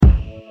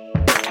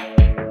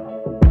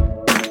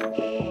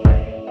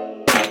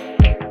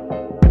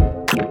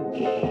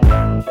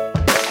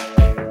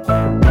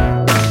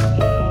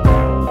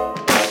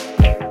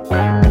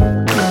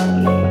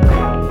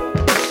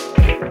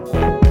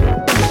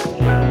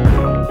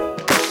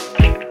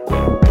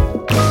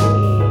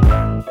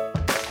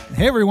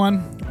Hey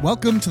everyone,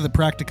 welcome to the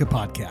Practica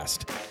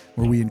Podcast,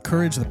 where we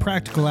encourage the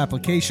practical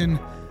application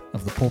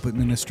of the pulpit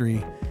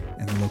ministry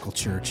and the local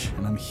church.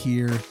 And I'm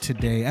here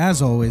today,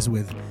 as always,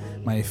 with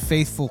my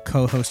faithful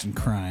co-host in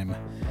crime,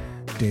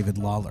 David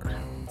Lawler.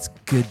 It's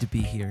good to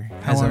be here.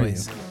 How are you?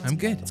 I'm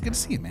good. It's good to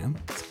see you, man.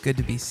 It's good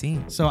to be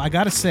seen. So I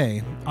gotta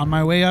say, on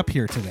my way up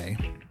here today,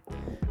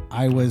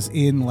 I was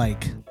in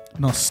like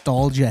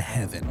nostalgia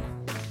heaven.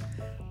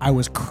 I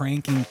was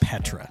cranking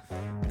Petra.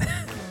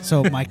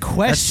 So my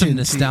question,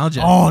 That's some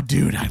nostalgia. Oh,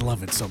 dude, I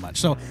love it so much.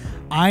 So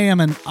I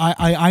am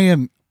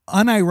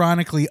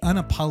unironically,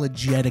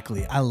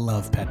 unapologetically, I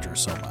love Petra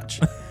so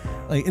much.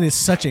 Like, it is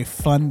such a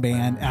fun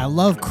band. I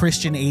love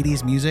Christian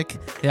 80s music.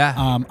 Yeah.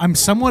 I'm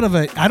somewhat of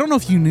I don't know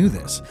if you knew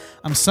this.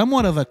 I'm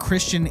somewhat of a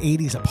Christian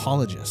 80s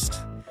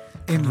apologist.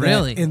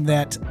 Really? In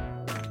that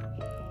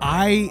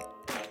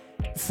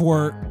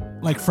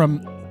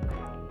from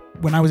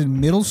when I was in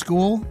middle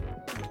school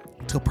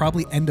till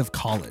probably end of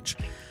college,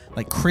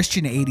 like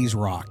Christian 80s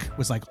rock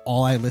was like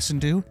all I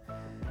listened to.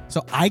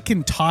 So I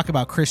can talk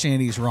about Christian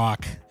 80s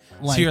rock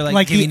like, so you're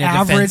like giving the a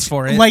average defense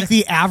for it. like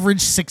the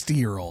average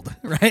 60-year-old,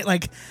 right?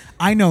 Like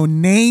I know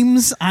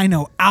names, I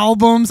know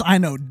albums, I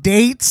know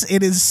dates.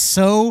 It is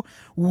so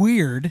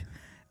weird.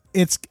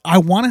 I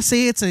want to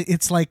say it's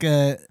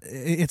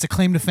a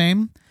claim to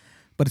fame,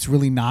 but it's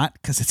really not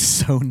because it's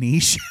so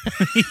niche.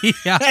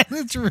 Yeah. And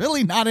it's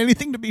really not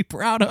anything to be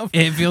proud of.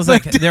 It feels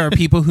like there are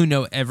people who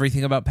know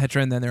everything about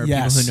Petra, and then there are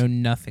Yes. people who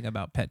know nothing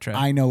about Petra.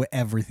 I know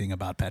everything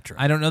about Petra.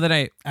 I don't know that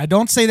I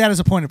don't say that as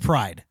a point of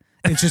pride.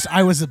 It's just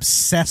I was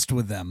obsessed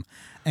with them.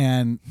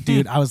 And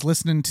dude, I was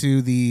listening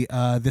to the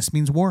This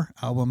Means War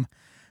album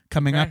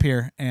coming up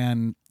here,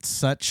 and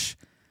such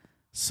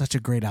a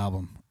great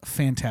album.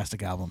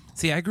 Fantastic album.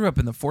 See, I grew up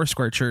in the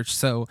Foursquare Church,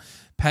 so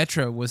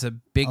Petra was a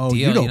big Oh,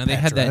 deal. you know they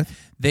had Petra.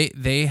 that.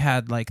 They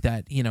had like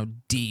that,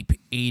 deep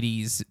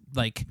 '80s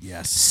like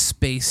Yes.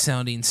 space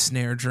sounding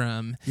snare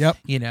drum. Yep.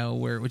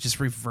 Where it would just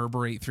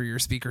reverberate through your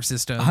speaker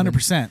system.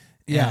 100%.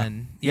 Yeah.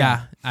 And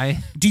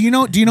I Do you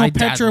know My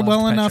dad Petra loved well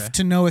Petra. enough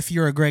to know if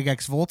you're a Greg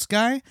X Volts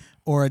guy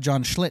or a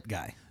John Schlitt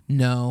guy?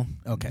 no.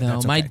 Okay, No,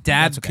 that's my okay.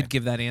 dad That's okay. could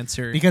give that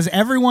answer. Because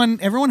everyone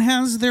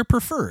has their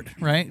preferred,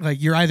 right?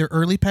 Like you're either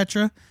early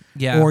Petra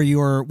Yeah. or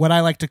you're what I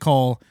like to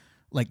call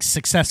like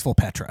successful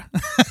Petra.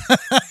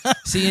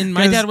 See, and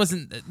my 'Cause- dad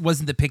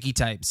wasn't the picky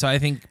type, so I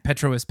think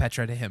Petra was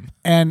Petra to him.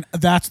 And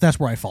that's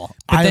where I fall.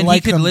 But I then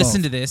like he could them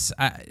listen both. to this.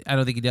 I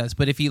don't think he does,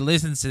 but if he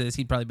listens to this,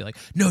 he'd probably be like,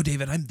 "No,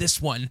 David, I'm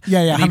this one."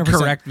 Yeah, And he'd 100%.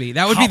 correct me.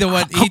 That would be the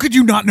one. How could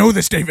you not know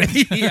this, David?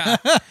 Yeah.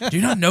 Do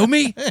you not know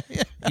me?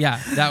 Yeah,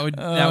 that would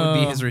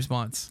be his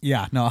response.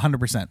 Yeah, no,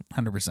 100%.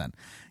 100%.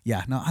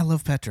 Yeah, no, I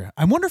love Petra.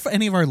 I wonder if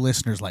any of our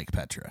listeners like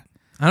Petra.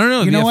 I don't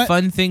know. It'd You be know a what?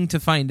 fun thing to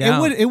find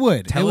out. It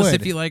would. Tell It us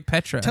would. if you like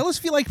Petra. Tell us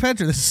if you like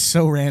Petra. This is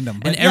so random.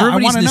 But And yeah, I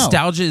everybody's wanna know.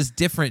 nostalgia is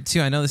different too.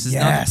 I know this is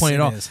not Yes, the point it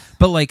at all. is.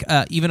 But like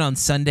even on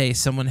Sunday,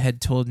 someone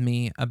had told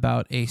me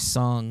about a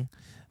song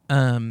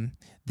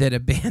that a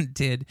band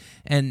did,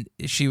 and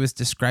she was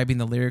describing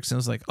the lyrics, and I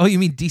was like, "Oh, you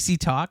mean DC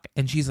Talk?"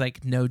 And she's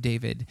like, "No,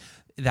 David,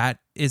 that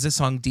is a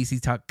song DC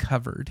Talk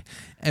covered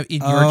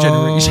in your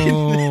generation."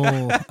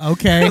 Oh,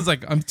 okay. I was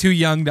like, "I'm too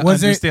young to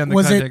understand the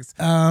context."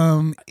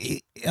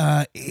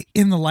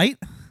 In the Light?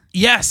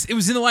 Yes, it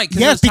was in the light.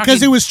 Yes,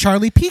 because it was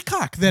Charlie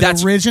Peacock that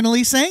That's-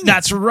 originally sang it.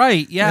 That's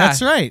right. Yeah,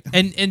 That's right.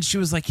 And she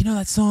was like,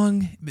 that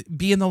song,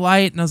 "Be in the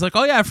Light," and I was like,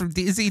 "Oh yeah, from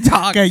DC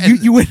Talk." Okay, And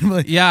you wouldn't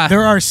believe. Yeah.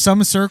 There are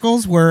some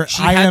circles where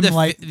she I had am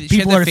like she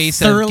people had the are face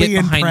of, thoroughly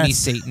 "Get behind me,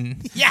 impressed.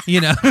 Satan."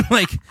 Yeah.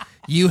 Like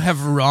you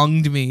have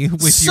wronged me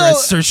with So, your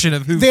assertion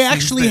of who. They sings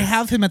actually this.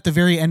 have him at the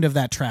very end of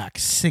that track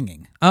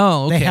singing.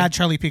 Oh, okay. They had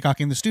Charlie Peacock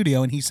in the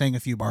studio, and he sang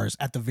a few bars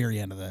at the very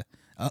end of their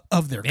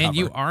cover. And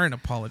you are an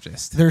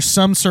apologist. There's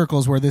some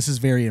circles where this is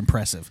very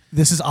impressive.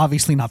 This is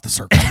obviously not the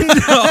circle.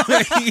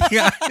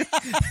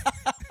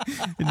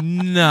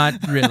 Not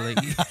really.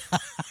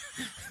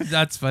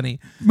 That's funny.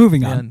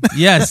 Moving on.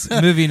 Yes,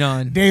 moving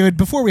on. David,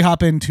 before we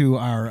hop into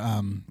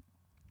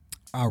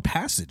our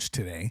passage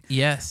today,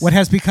 Yes. what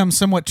has become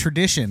somewhat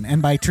tradition,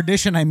 and by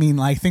tradition I mean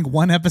I think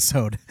one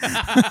episode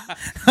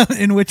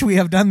in which we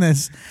have done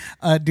this,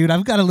 dude.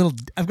 I've got a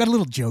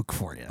little joke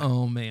for you.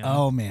 Oh man.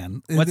 Oh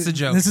man, What's the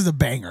joke? This is a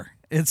banger.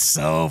 It's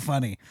so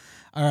funny.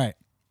 All right,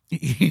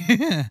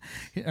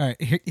 all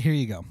right. Here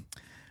you go.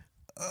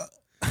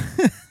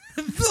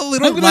 The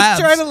little I'm gonna laughs.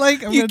 try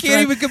to You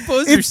can't even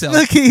compose yourself.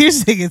 Look, here's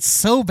the thing. It's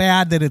so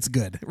bad that it's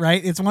good,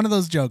 right? It's one of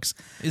those jokes.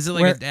 Is it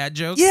like where- a dad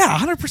joke? Yeah,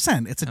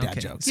 100%. It's a dad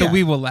Okay. joke. So Yeah.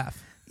 we will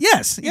laugh.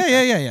 Yes.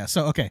 Yeah.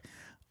 So, okay.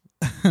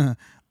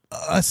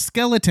 A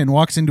skeleton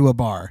walks into a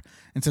bar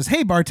and says,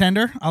 "Hey,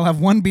 bartender, I'll have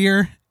one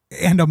beer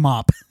and a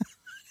mop."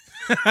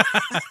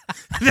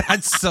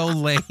 That's so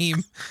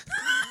lame.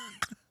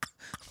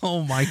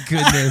 Oh my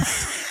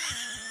goodness.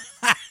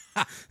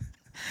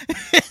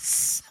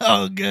 It's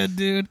so good,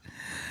 dude.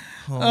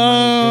 Oh my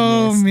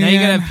Oh, goodness. Now you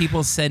man. gotta have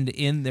people send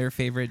in their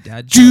favorite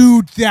dad jokes.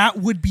 Dude, that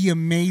would be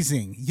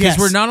amazing. Yes. Because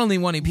we're not only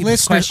wanting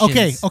people's Listeners,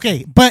 questions.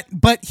 okay. But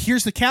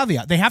here's the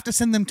caveat. They have to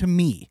send them to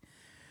me.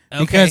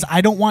 because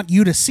I don't want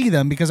you to see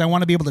them because I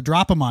want to be able to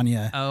drop them on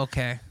you.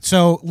 Okay.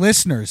 So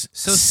listeners,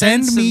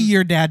 send me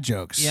your dad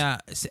jokes. Yeah.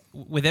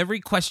 With every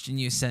question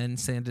you send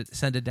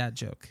a dad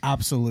joke.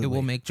 Absolutely. It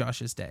will make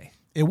Josh's day.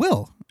 It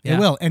will. Yeah. It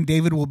will. And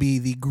David will be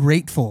the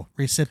grateful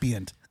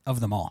recipient of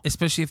them all.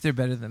 Especially if they're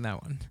better than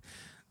that one.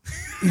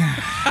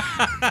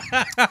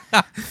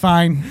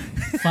 Fine.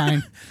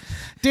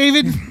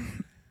 David,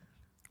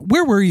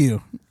 where were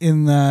you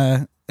in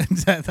the...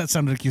 that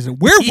sounded accusing.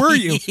 Where were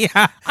you?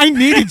 Yeah. I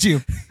needed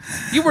you.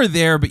 You were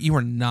there, but you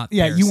were not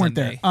there. Yeah, you weren't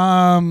Sunday.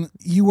 there.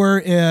 You were,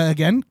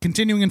 again,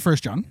 continuing in 1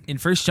 John. In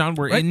 1 John,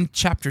 we're in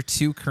chapter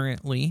 2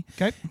 currently.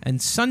 Okay. And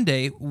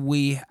Sunday,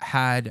 we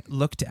had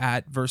looked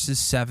at verses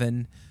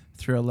 7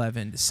 through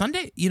 11.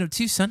 Sunday,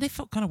 Sunday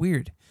felt kind of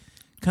weird.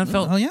 Kind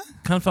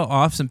of felt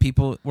off. Some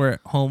people were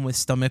at home with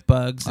stomach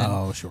bugs.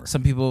 And sure.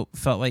 Some people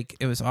felt like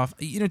it was off.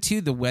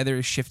 Too, the weather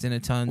is shifting a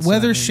ton.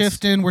 Weather's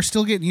shifting. We're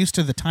still getting used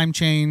to the time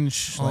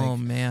change. Oh,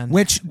 man.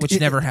 Which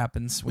never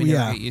happens. We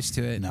never get used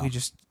to it. No. We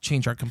just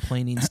change our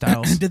complaining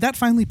styles. Did that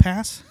finally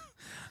pass?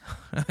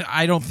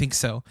 I don't think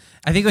so.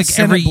 I think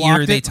Senate every year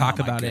blocked they it? talk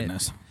Oh, my about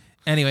goodness. it.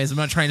 Anyways, I'm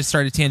not trying to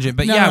start a tangent,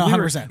 but No,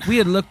 100%. we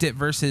had looked at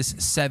verses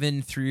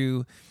 7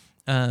 through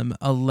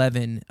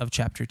 11 of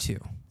chapter 2.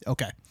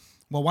 Okay.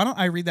 Well, why don't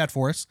I read that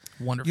for us?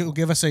 Wonderful. You'll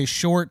give us a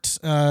short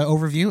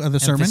overview of the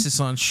sermon. Emphasis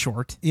on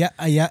short. Yeah.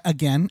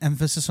 Again,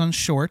 emphasis on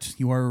short.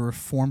 You are a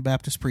Reformed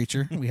Baptist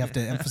preacher. We have to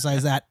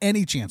emphasize that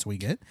any chance we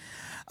get.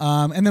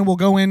 And then we'll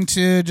go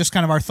into just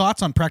kind of our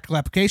thoughts on practical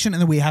application, and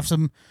then we have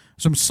some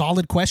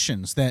solid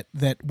questions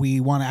that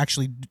we want to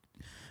actually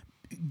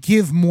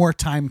give more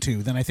time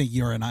to than I think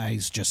your and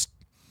I's just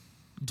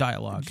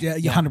Dialogue. Yeah,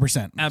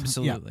 100%.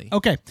 Absolutely. Yeah.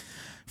 Okay.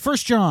 1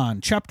 John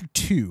chapter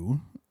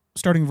 2,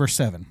 starting verse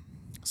 7.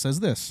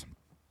 Says this: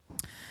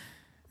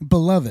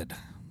 Beloved,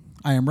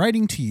 I am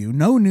writing to you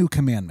no new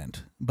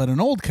commandment, but an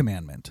old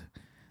commandment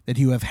that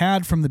you have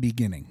had from the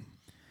beginning.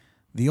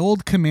 The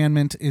old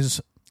commandment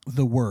is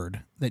the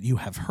word that you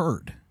have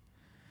heard.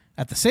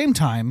 At the same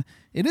time,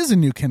 it is a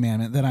new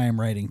commandment that I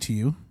am writing to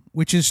you,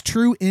 which is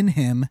true in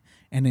him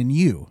and in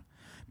you,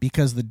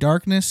 because the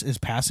darkness is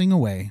passing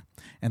away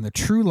and the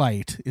true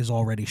light is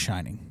already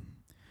shining.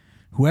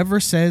 Whoever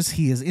says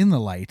he is in the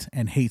light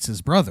and hates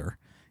his brother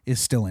is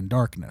still in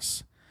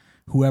darkness.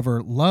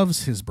 Whoever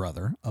loves his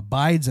brother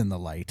abides in the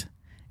light,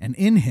 and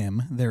in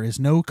him there is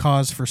no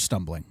cause for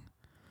stumbling.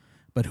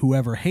 But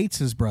whoever hates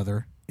his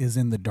brother is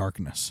in the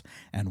darkness,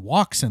 and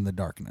walks in the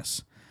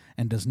darkness,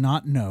 and does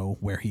not know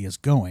where he is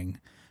going,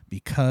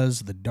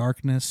 because the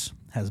darkness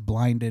has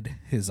blinded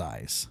his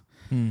eyes.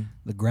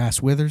 The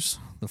grass withers,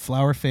 the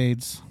flower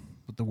fades,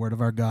 but the word of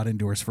our God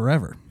endures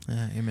forever.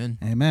 Amen.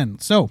 Amen.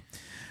 So,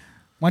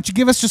 why don't you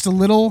give us just a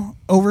little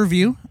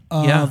overview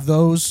of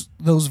those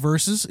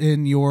verses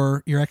in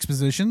your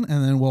exposition,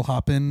 and then we'll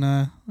hop in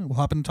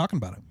talking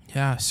about it.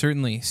 Yeah,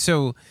 certainly.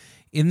 So,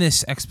 in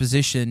this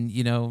exposition,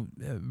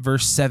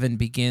 verse 7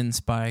 begins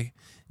by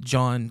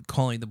John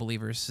calling the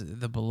believers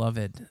the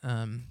beloved.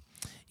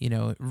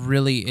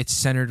 Really, it's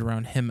centered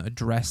around him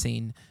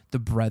addressing the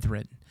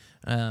brethren.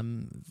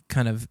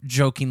 Kind of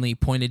jokingly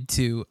pointed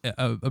to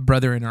a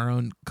brother in our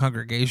own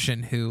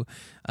congregation who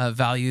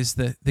values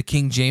the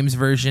King James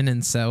Version,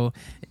 and so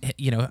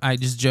I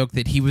just joke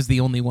that he was the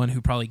only one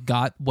who probably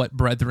got what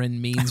brethren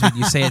means when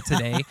you say it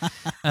today,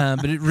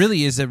 but it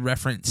really is a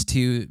reference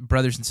to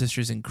brothers and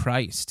sisters in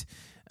Christ.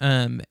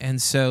 And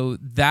so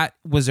that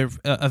was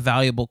a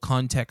valuable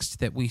context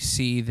that we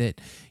see that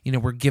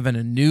we're given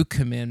a new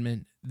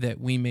commandment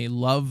that we may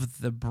love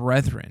the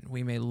brethren,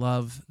 we may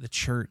love the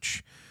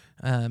church.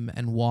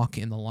 And walk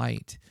in the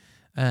light.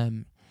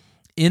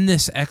 In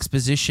this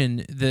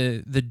exposition,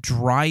 the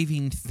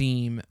driving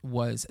theme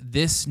was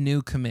this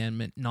new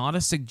commandment, not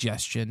a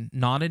suggestion,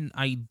 not an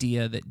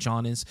idea that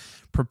John is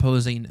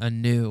proposing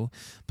anew,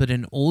 but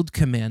an old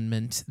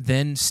commandment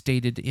then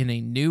stated in a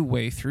new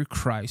way through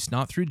Christ,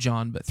 not through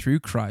John, but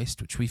through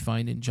Christ, which we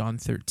find in John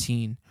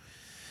 13,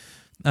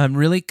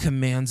 really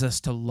commands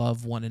us to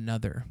love one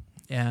another.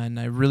 And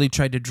I really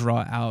tried to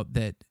draw out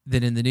that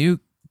in the new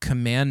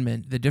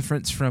commandment, the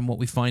difference from what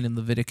we find in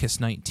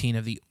Leviticus 19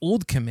 of the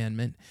old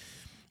commandment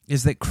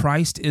is that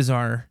Christ is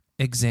our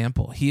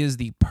example. He is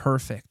the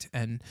perfect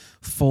and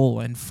full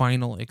and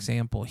final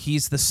example.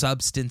 He's the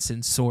substance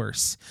and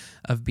source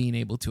of being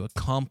able to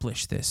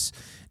accomplish this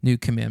new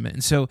commandment.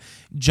 And so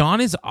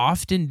John is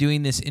often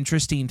doing this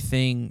interesting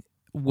thing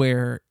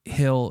where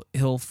he'll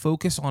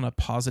focus on a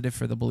positive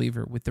for the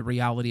believer with the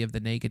reality of the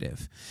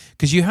negative.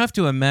 Because you have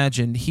to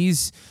imagine he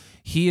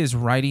is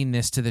writing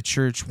this to the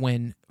church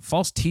when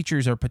false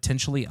teachers are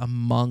potentially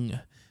among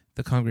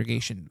the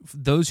congregation,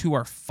 those who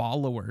are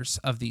followers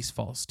of these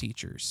false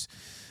teachers.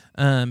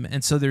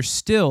 And so there's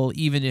still,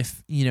 even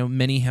if,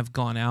 many have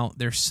gone out,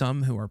 there's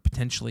some who are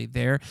potentially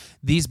there.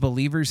 These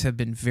believers have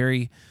been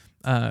very,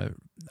 I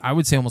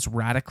would say almost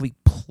radically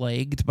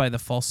plagued by the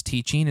false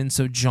teaching. And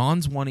so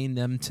John's wanting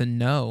them to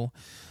know,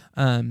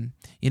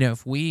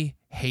 if we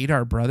hate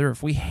our brother,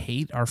 if we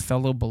hate our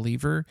fellow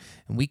believer,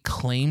 and we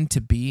claim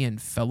to be in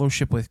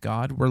fellowship with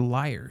God, we're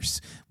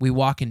liars. We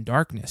walk in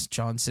darkness.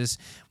 John says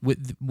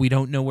we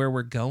don't know where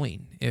we're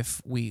going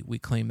if we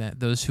claim that,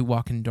 those who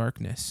walk in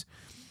darkness.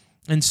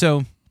 And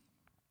so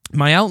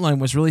my outline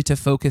was really to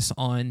focus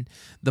on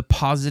the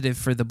positive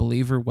for the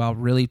believer while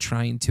really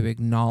trying to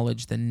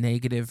acknowledge the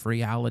negative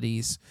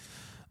realities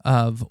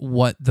of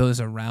what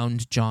those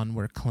around John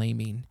were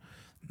claiming.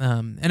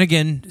 And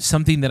again,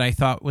 something that I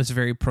thought was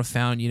very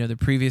profound, the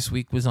previous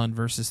week was on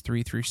verses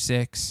 3 through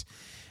 6,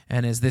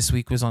 and as this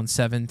week was on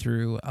 7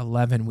 through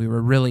 11, we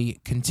were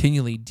really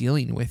continually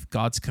dealing with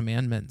God's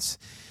commandments.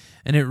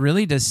 And it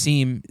really does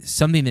seem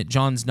something that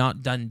John's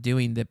not done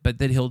doing, but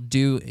that he'll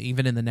do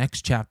even in the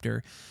next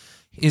chapter,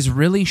 is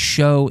really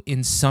show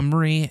in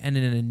summary and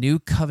in a new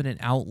covenant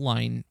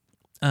outline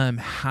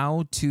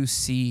how to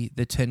see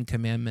the Ten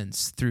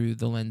Commandments through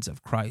the lens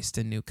of Christ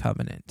and New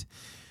Covenant.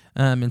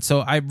 And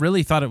so I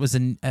really thought it was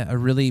a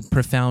really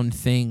profound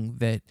thing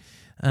that,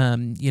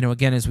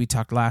 again, as we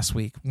talked last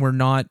week, we're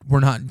not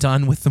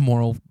done with the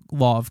moral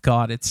law of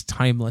God. It's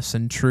timeless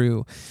and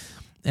true.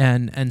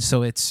 And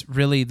so it's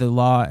really the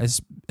law,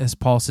 as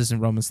Paul says in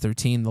Romans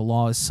 13, the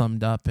law is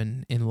summed up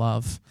in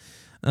love.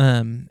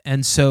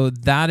 And so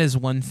that is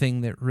one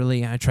thing that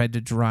really I tried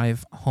to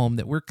drive home,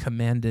 that we're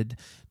commanded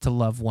to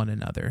love one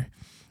another.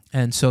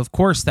 And so, of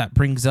course, that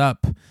brings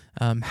up,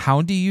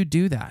 how do you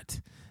do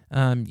that?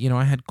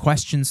 I had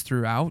questions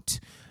throughout,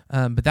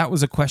 but that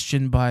was a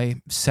question by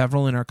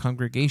several in our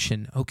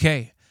congregation.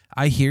 Okay,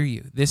 I hear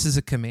you. This is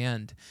a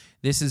command.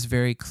 This is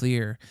very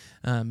clear.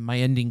 My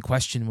ending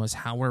question was,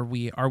 how are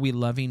we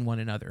loving one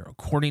another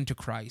according to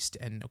Christ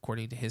and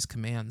according to his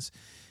commands?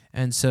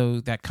 And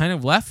so that kind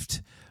of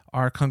left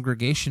our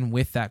congregation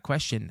with that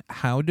question: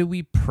 how do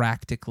we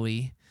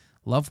practically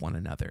love one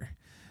another?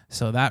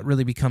 So that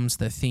really becomes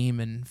the theme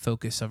and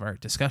focus of our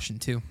discussion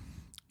too.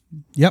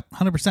 Yep,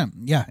 100%.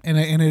 Yeah, and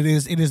it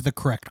is the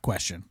correct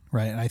question,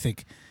 right? And I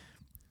think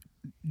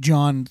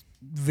John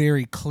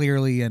very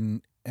clearly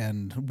and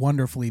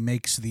wonderfully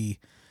makes the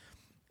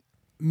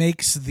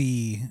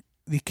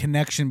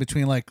connection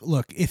between, like,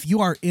 look, if you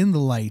are in the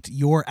light,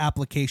 your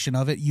application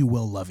of it, you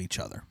will love each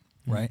other,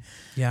 right?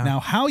 Yeah. Now,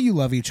 how you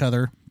love each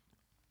other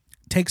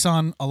takes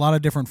on a lot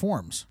of different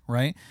forms,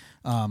 right?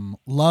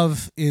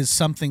 Love is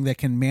something that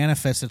can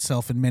manifest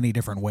itself in many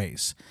different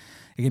ways.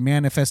 It can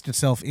manifest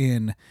itself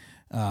in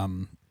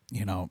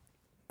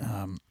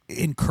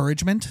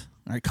encouragement,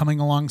 right? Coming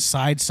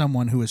alongside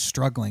someone who is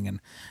struggling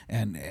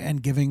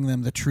and giving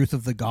them the truth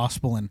of the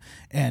gospel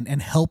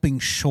and helping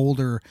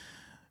shoulder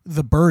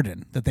the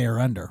burden that they are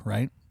under,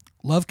 right?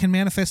 Love can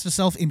manifest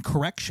itself in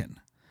correction,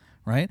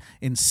 right?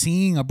 In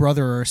seeing a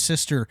brother or a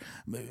sister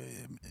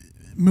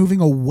moving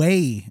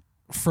away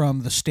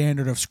from the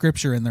standard of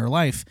Scripture in their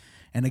life,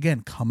 and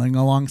again, coming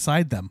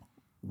alongside them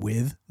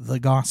with the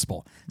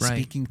gospel, right,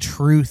 speaking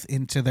truth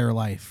into their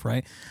life,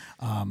 right?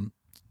 And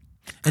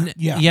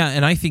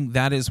I think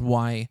that is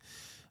why,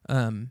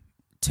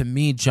 to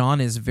me,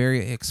 John is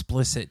very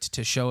explicit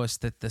to show us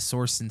that the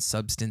source and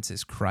substance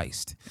is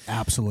Christ.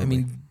 Absolutely. I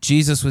mean,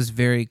 Jesus was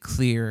very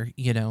clear,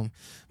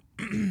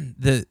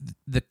 the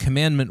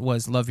commandment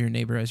was love your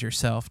neighbor as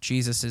yourself.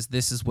 Jesus says,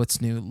 this is what's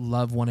new,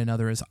 love one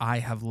another as I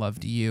have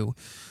loved you.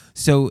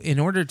 So in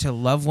order to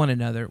love one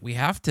another, we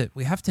have to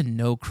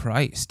know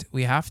Christ.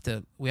 We have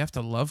to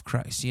love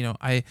Christ.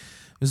 I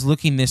was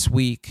looking this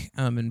week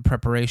in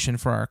preparation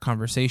for our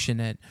conversation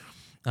at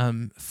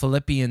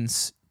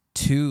Philippians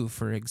 2,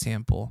 for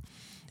example,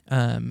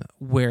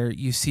 where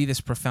you see this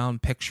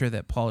profound picture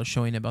that Paul is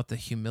showing about the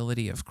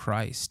humility of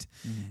Christ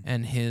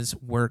and his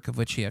work of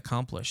which he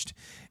accomplished.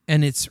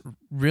 And it's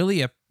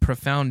really a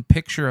profound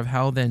picture of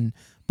how then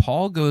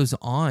Paul goes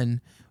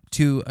on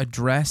to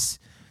address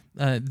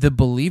the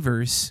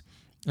believers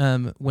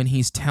when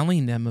he's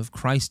telling them of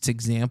Christ's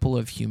example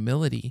of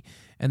humility.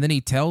 And then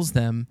he tells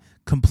them,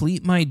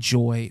 complete my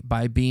joy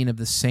by being of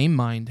the same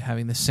mind,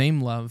 having the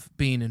same love,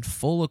 being in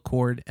full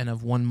accord and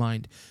of one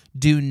mind.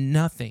 Do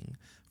nothing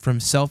from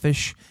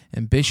selfish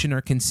ambition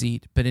or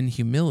conceit, but in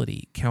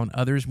humility count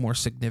others more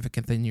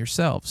significant than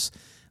yourselves.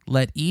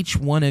 Let each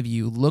one of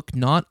you look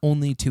not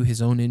only to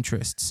his own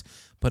interests,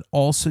 but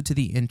also to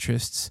the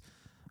interests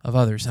of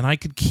others. And I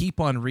could keep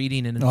on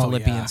reading in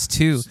Philippians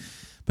 2,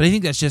 but I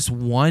think that's just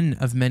one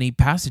of many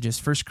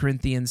passages. 1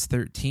 Corinthians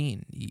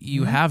 13.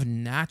 You have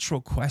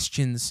natural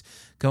questions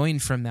going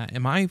from that.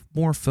 Am I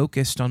more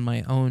focused on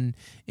my own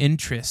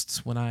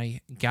interests when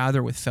I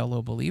gather with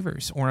fellow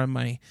believers, or am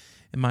I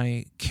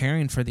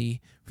caring for the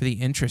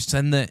interests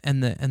and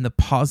the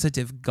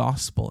positive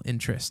gospel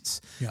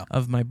interests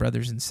of my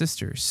brothers and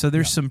sisters? So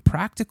there's some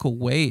practical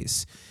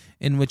ways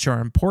in which are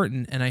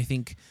important, and I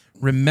think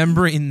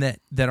remembering that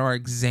our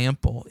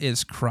example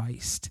is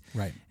Christ,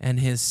 right, and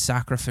his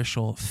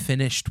sacrificial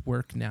finished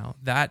work now,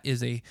 that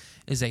is a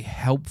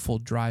helpful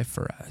drive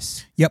for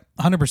us. Yep,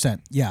 100%.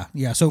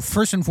 Yeah. So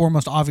first and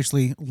foremost,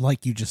 obviously,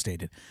 like you just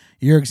stated,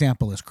 your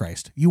example is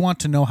Christ. You want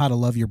to know how to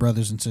love your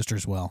brothers and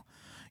sisters well.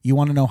 You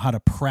want to know how to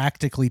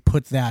practically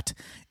put that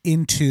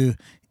into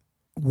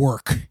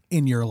work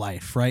in your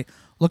life, right?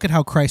 Look at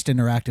how Christ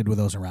interacted with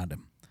those around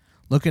him.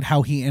 Look at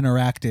how he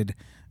interacted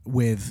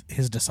with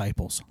his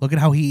disciples. Look at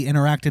how he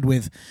interacted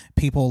with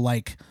people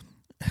like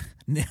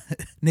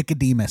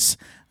Nicodemus,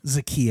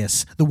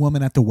 Zacchaeus, the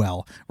woman at the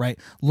well, right?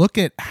 Look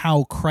at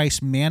how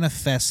Christ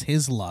manifests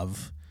his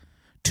love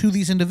to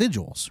these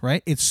individuals,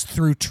 right? It's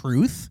through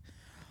truth,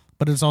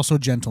 but it's also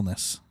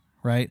gentleness,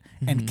 right?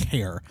 And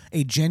care,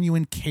 a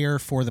genuine care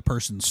for the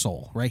person's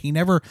soul, right? He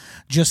never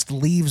just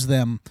leaves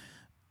them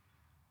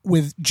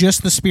with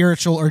just the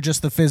spiritual or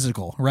just the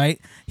physical,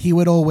 right? He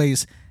would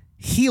always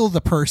heal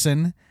the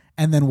person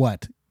and then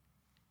what?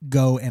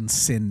 Go and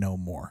sin no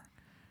more,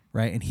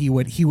 right? And he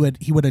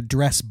would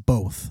address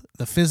both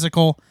the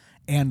physical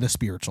and the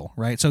spiritual,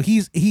 right? So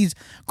he's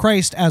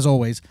Christ, as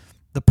always,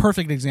 the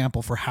perfect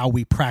example for how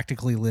we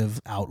practically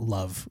live out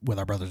love with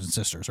our brothers and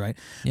sisters, right?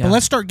 Yeah. But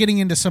let's start getting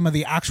into some of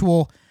the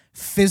actual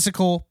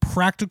physical,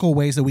 practical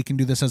ways that we can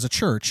do this as a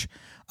church.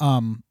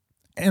 And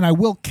I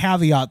will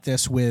caveat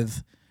this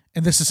with,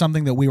 and this is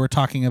something that we were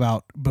talking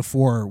about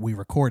before we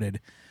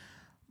recorded,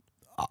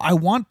 I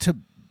want to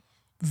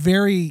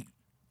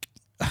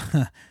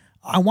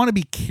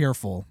be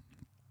careful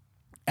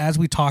as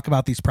we talk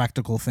about these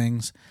practical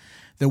things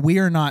that we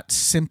are not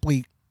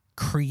simply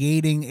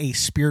creating a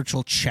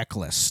spiritual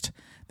checklist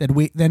that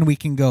we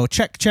can go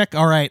check.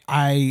 All right,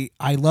 I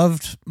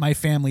loved my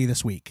family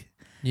this week,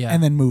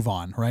 and then move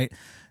on. Right.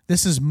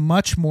 This is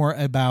much more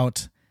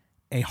about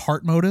a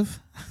heart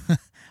motive,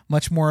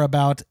 much more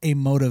about a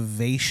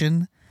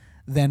motivation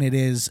than it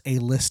is a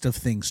list of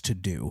things to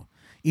do.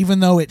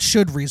 Even though it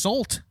should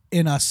result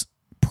in us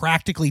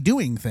practically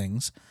doing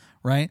things,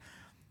 right?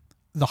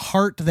 The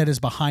heart that is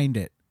behind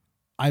it,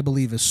 I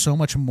believe, is so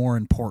much more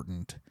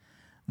important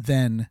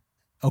than,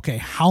 okay,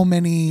 how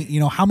many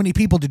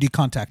people did you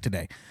contact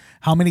today?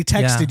 How many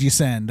texts did you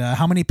send?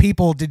 How many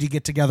people did you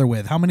get together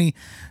with? How many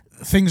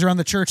things around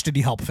the church did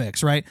you help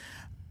fix, right?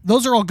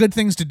 Those are all good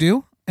things to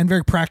do and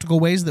very practical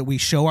ways that we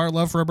show our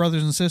love for our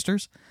brothers and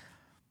sisters.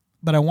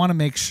 But I want to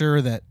make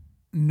sure that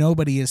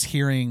nobody is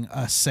hearing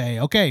us say,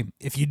 okay,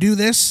 if you do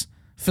this,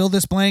 fill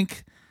this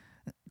blank,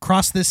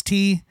 cross this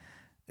T,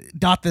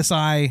 dot this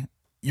I,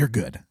 you're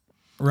good.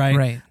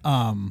 Right?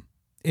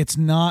 It's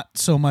not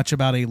so much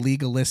about a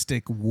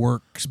legalistic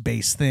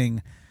works-based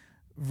thing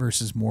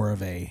versus more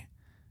of a,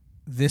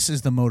 this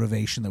is the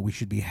motivation that we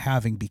should be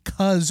having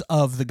because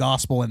of the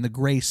gospel and the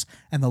grace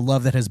and the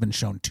love that has been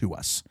shown to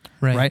us.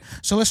 Right?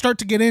 So let's start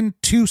to get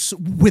into,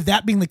 with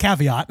that being the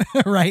caveat,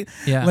 right?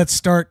 Yeah. Let's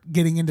start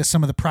getting into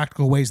some of the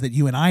practical ways that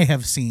you and I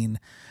have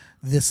seen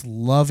this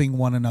loving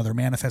one another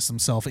manifest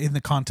himself in the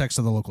context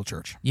of the local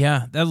church.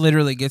 Yeah, that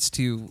literally gets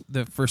to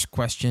the first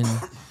question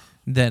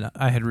that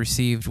I had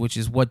received, which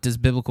is, what does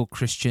biblical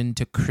Christian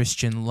to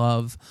Christian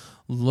love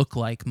look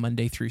like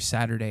Monday through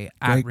Saturday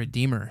at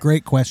Redeemer?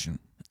 Great question.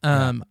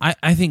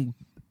 I think,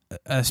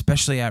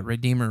 especially at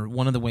Redeemer,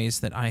 one of the ways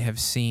that I have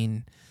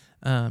seen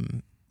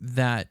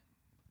that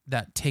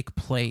take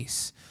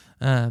place,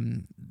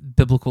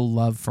 biblical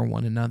love for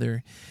one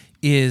another,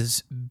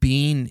 is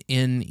being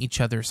in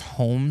each other's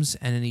homes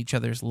and in each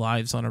other's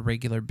lives on a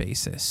regular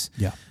basis.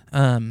 Yeah.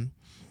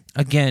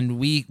 Again,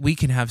 we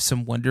can have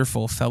some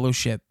wonderful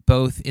fellowship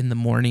both in the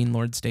morning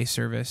Lord's Day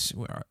service,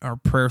 our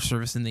prayer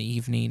service in the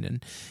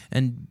evening,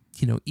 and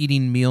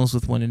eating meals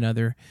with one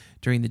another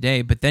during the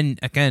day. But then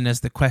again, as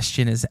the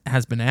question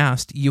has been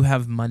asked, you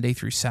have Monday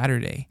through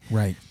Saturday.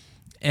 Right.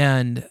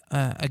 And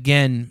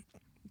again,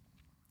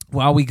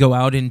 while we go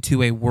out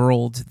into a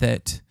world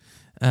that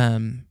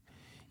again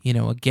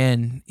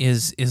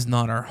is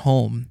not our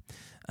home,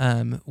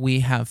 we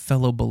have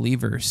fellow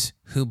believers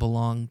who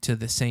belong to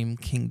the same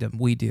kingdom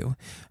we do.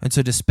 And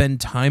so to spend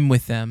time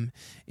with them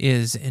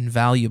is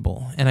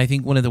invaluable. And I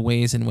think one of the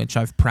ways in which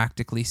I've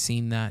practically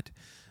seen that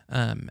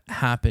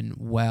happen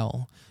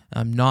well,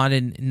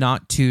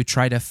 not to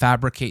try to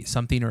fabricate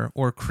something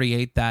or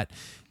create that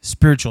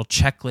spiritual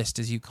checklist,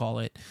 as you call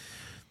it,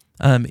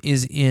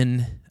 is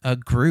in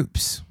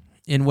groups,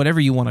 in whatever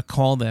you want to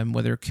call them,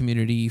 whether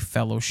community,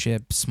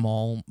 fellowship,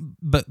 small,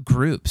 but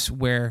groups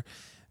where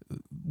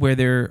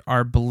there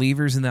are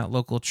believers in that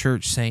local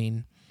church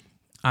saying,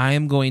 I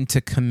am going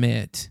to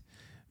commit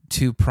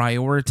to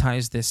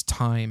prioritize this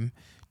time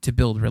to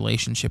build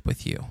relationship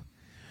with you.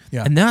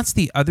 Yeah. And that's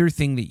the other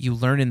thing that you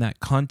learn in that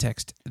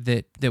context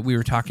that we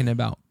were talking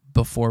about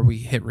before we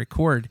hit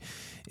record,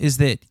 is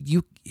that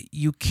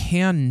you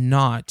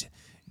cannot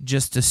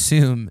just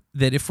assume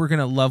that if we're going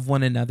to love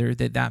one another,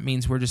 that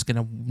means we're just going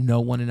to know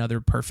one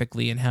another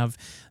perfectly and have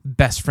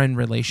best friend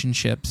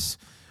relationships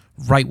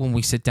right when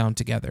we sit down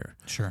together.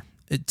 Sure.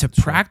 To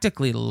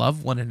practically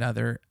love one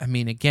another, I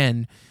mean,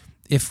 again,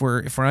 if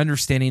we're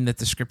understanding that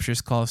the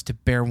scriptures call us to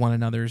bear one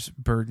another's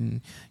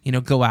burden,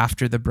 go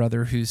after the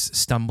brother who's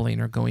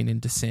stumbling or going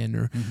into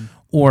sin,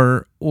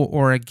 or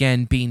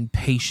again, being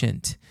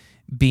patient,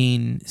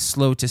 being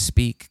slow to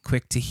speak,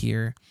 quick to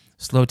hear,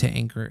 slow to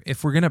anger.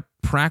 If we're going to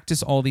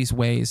practice all these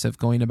ways of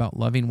going about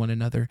loving one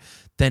another,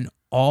 then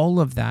all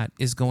of that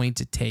is going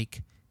to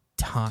take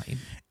time.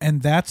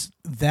 And that's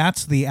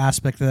the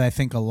aspect that I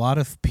think a lot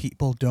of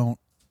people don't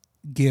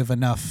give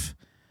enough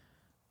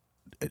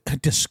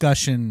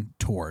discussion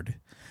toward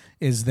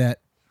is that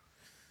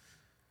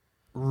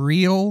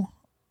real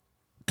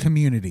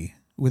community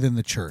within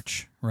the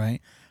church,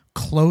 right?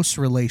 Close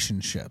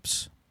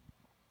relationships.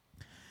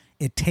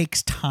 It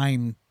takes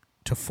time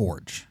to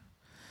forge.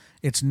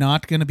 It's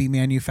not going to be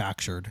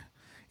manufactured.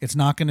 It's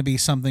not going to be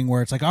something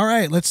where it's like, all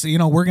right, let's, we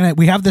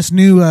have this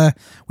new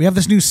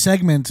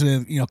segment,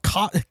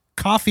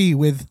 coffee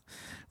with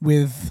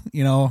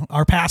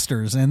our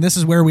pastors, and this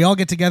is where we all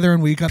get together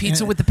and we come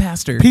Pizza with the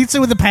pastor. Pizza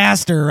with the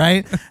pastor,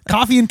 right?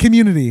 Coffee and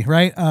community,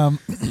 right?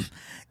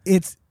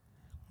 It's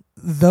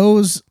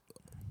those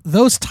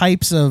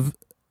types of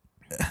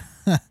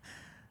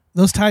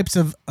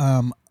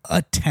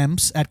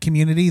attempts at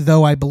community,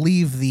 though I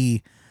believe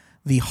the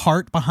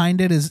heart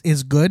behind it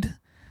is good,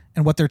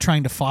 and what they're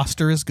trying to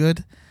foster is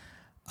good,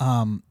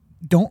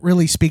 don't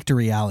really speak to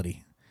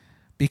reality,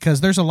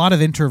 because there's a lot of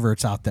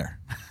introverts out there.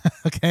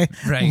 Okay?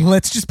 Right.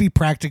 Let's just be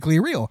practically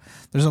real.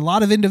 There's a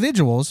lot of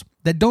individuals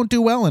that don't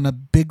do well in a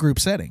big group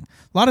setting.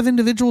 A lot of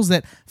individuals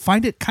that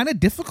find it kind of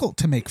difficult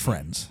to make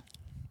friends,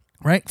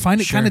 right?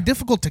 Find it kind of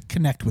difficult to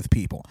connect with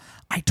people.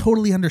 I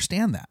totally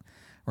understand that,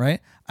 right?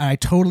 I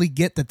totally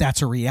get that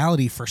that's a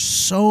reality for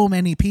so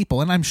many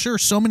people. And I'm sure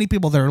so many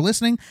people that are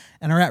listening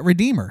and are at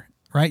Redeemer,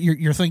 right?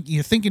 You're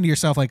thinking to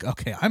yourself like,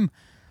 okay, I'm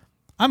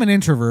an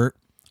introvert.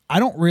 I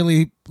don't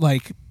really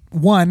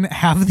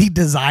have the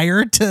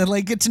desire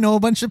to get to know a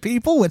bunch of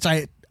people, which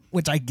I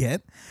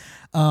get.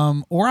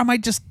 Or I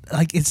might just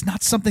it's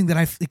not something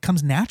that it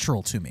comes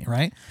natural to me,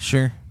 right?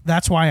 Sure.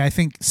 That's why I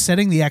think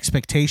setting the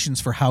expectations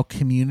for how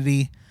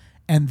community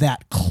and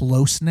that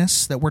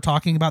closeness that we're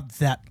talking about,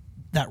 that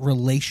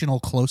relational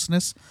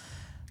closeness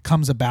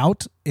comes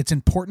about, it's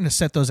important to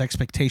set those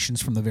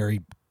expectations from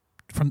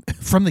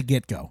the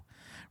get-go,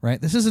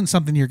 right? This isn't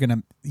something you're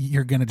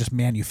gonna just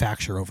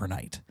manufacture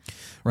overnight,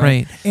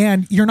 right?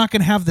 And you're not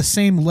gonna have the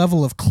same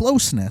level of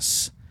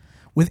closeness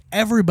with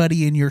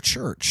everybody in your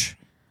church,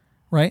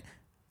 right?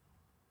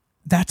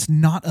 That's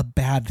not a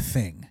bad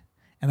thing.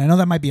 And I know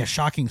that might be a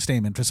shocking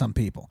statement to some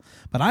people,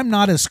 but I'm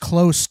not as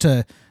close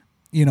to,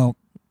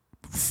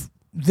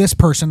 this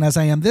person as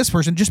I am this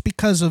person, just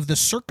because of the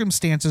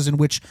circumstances in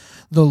which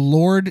the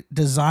Lord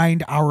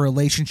designed our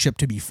relationship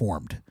to be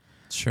formed.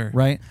 Sure.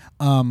 Right.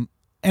 And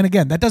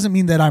again, that doesn't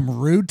mean that I'm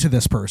rude to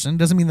this person.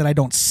 Doesn't mean that I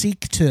don't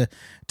seek to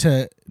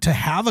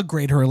have a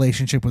greater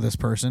relationship with this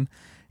person.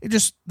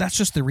 That's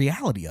just the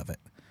reality of it.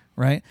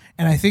 Right.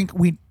 And I think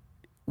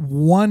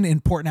one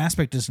important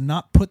aspect is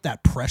not put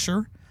that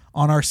pressure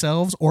on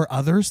ourselves or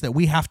others that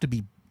we have to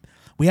be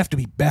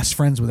best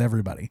friends with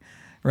everybody,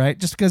 right?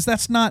 Just because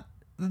that's not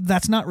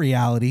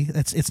reality.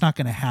 It's not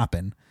going to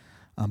happen.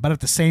 But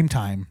at the same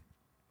time,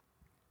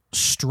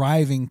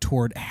 striving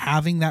toward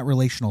having that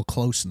relational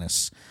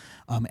closeness,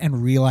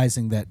 and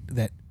realizing that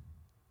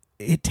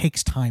it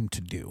takes time to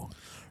do.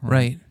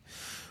 Right.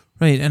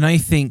 And I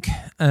think,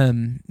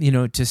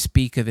 to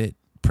speak of it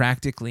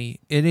practically,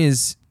 it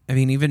is,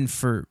 even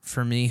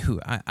for me,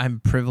 who I'm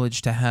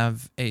privileged to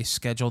have a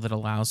schedule that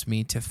allows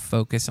me to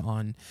focus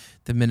on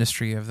the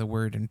ministry of the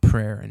word and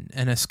prayer,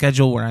 and a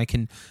schedule where I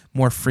can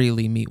more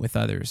freely meet with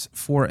others.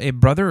 For a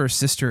brother or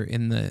sister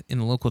in the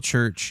local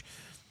church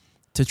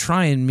to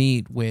try and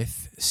meet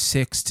with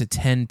 6 to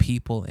 10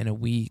 people in a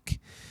week,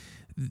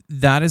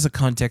 that is a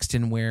context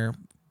in where,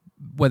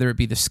 whether it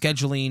be the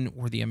scheduling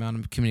or the amount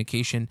of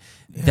communication,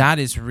 that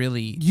is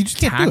really you just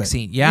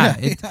taxing.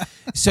 Can't do it.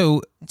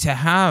 So to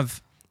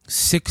have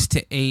 6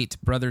 to 8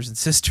 brothers and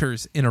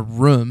sisters in a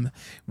room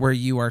where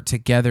you are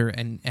together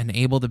and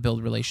able to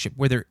build relationship,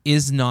 where there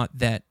is not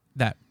that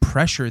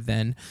pressure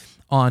then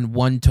on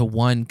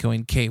one-to-one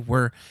going, okay,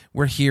 we're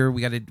here,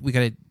 we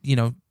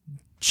gotta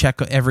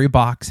check every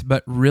box,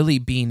 but really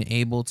being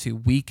able to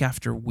week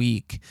after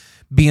week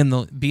be in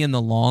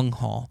the long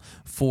haul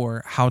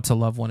for how to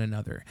love one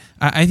another.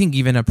 I think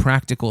even a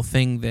practical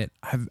thing that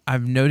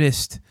I've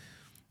noticed,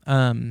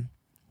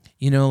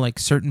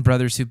 certain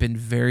brothers who've been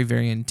very,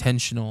 very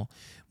intentional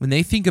when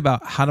they think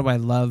about how do I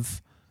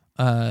love,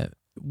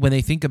 when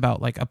they think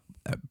about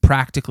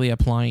practically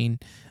applying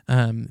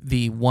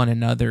the one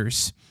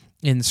another's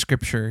in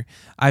Scripture,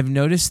 I've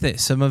noticed that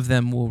some of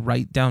them will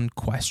write down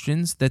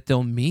questions that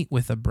they'll meet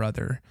with a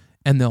brother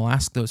and they'll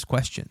ask those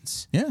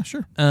questions. Yeah,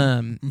 sure.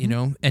 And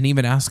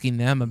even asking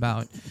them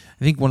about,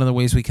 I think one of the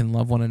ways we can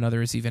love one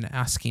another is even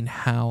asking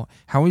how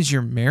is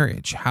your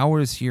marriage? How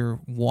is your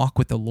walk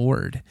with the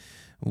Lord?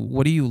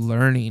 What are you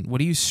learning?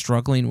 What are you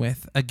struggling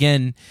with?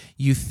 Again,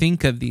 you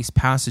think of these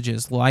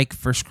passages like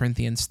 1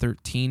 Corinthians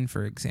 13,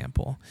 for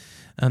example,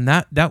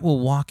 that will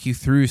walk you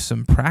through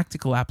some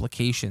practical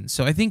applications.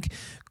 So I think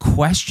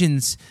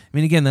questions,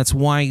 again, that's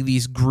why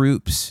these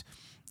groups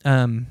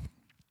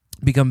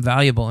become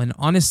valuable. And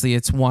honestly,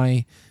 it's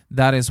why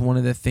that is one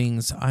of the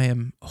things I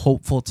am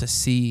hopeful to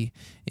see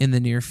in the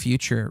near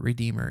future at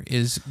Redeemer,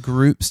 is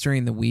groups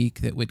during the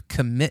week that would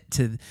commit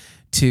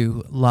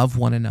to love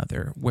one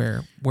another,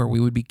 where we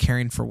would be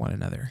caring for one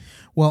another.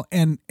 Well,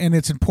 and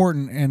it's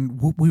important,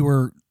 and we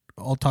were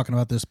all talking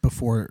about this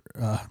before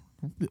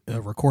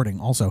recording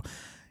also.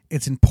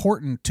 it's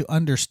important to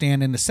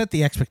understand and to set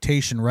the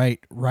expectation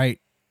right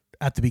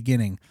at the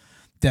beginning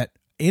that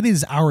it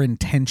is our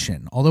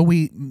intention, although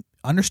we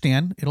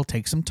understand it'll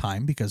take some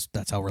time because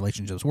that's how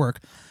relationships work,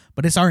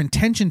 but it's our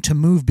intention to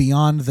move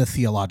beyond the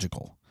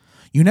theological.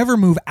 You never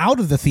move out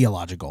of the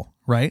theological,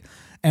 right?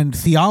 And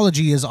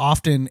theology is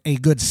often a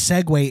good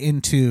segue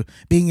into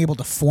being able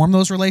to form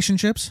those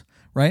relationships,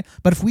 right?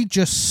 But if we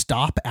just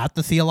stop at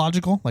the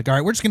theological, like, all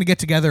right, we're just going to get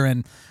together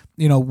and,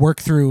 work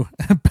through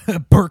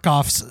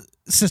Berkhof's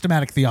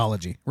systematic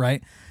theology,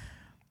 right?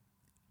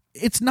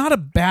 It's not a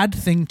bad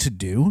thing to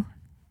do,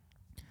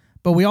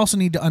 but we also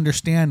need to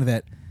understand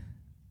that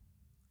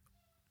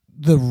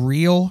the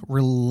real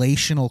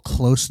relational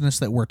closeness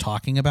that we're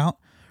talking about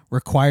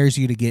requires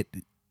you to get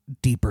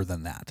deeper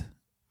than that.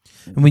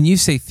 And when you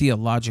say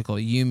theological,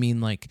 you mean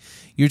like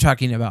you're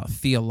talking about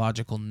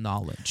theological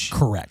knowledge.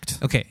 Correct.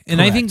 Okay. And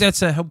I think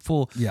that's a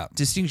helpful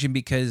distinction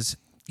because,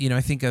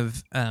 I think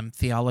of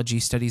theology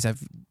studies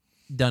I've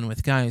done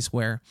with guys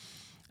where,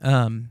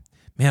 I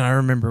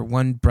remember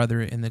one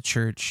brother in the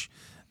church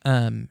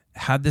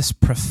had this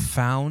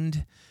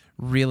profound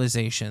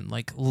realization,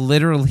 like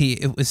literally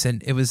it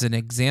was an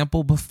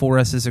example before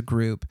us as a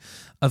group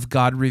of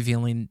God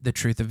revealing the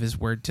truth of his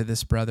word to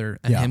this brother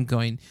and him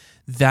going,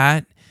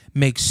 that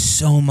makes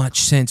so much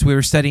sense. We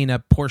were studying a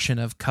portion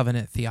of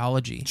covenant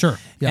theology. Sure.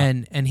 Yeah.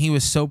 And he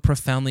was so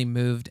profoundly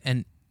moved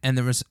and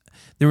there was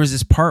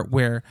this part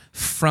where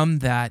from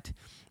that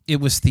it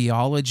was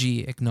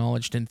theology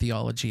acknowledged and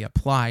theology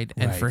applied.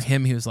 And for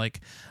him, he was like,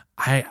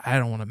 I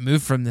don't want to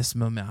move from this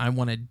moment. I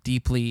want to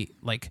deeply,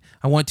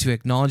 I want to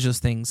acknowledge those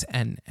things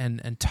and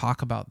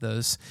talk about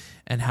those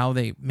and how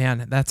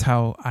that's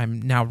how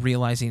I'm now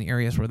realizing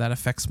areas where that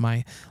affects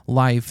my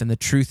life and the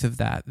truth of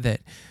that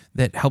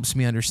helps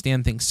me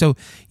understand things. So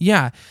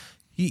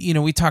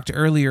we talked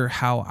earlier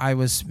how I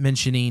was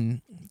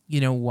mentioning,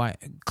 why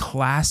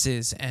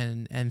classes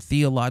and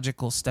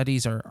theological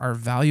studies are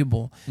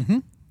valuable. Mm-hmm.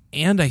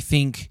 And I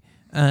think,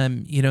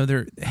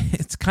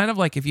 it's kind of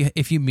like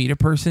if you meet a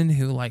person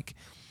who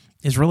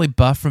is really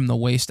buff from the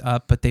waist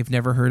up, but they've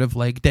never heard of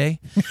leg day,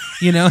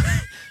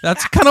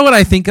 that's kind of what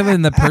I think of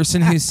in the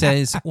person who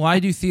says, well, I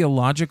do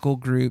theological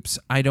groups.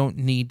 I don't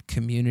need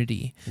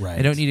community. Right.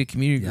 I don't need a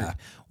community group.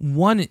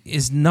 One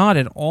is not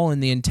at all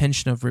in the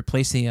intention of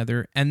replacing the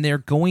other. And they're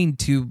going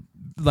to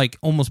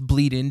almost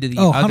bleed into the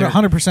other.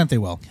 100% they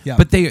will. Yeah.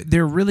 But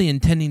they're really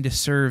intending to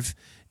serve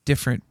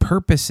different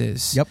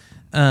purposes. Yep.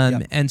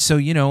 And so,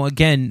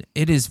 again,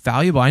 it is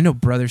valuable. I know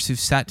brothers who've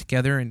sat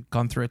together and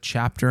gone through a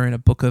chapter in a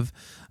book of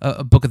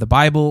the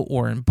Bible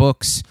or in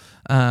books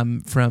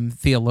from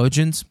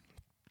theologians.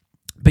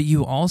 But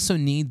you also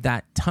need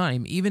that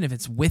time, even if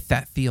it's with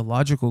that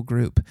theological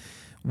group,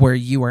 where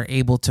you are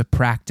able to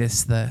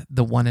practice the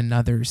one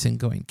another's and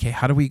going, okay,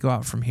 how do we go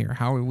out from here?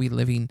 How are we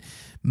living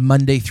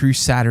Monday through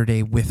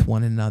Saturday with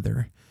one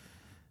another?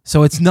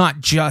 So it's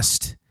not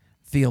just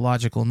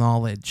theological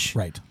knowledge.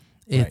 Right.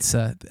 It's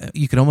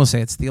you could almost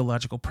say it's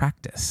theological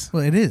practice.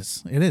 Well, it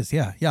is.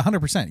 Yeah,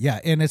 100%. Yeah,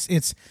 and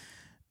it's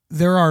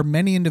there are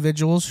many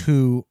individuals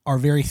who are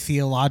very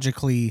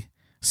theologically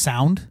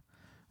sound,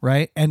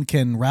 right, and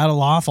can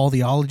rattle off all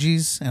the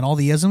ologies and all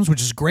the isms,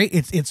 which is great.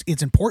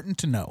 It's important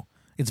to know.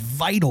 It's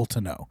vital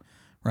to know,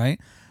 right?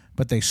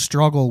 But they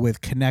struggle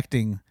with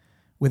connecting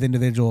with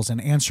individuals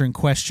and answering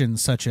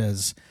questions such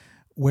as,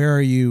 "Where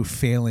are you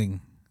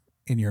failing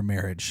in your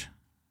marriage?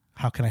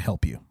 How can I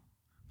help you?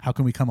 How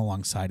can we come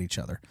alongside each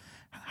other?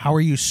 How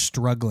are you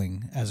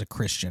struggling as a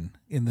Christian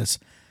in this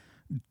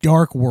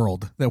dark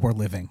world that we're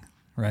living,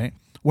 right?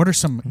 What are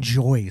some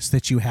joys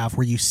that you have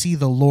where you see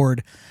the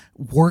Lord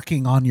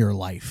working on your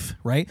life,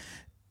 right?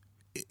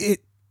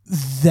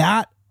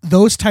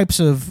 Those types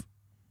of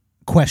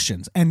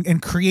questions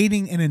and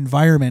creating an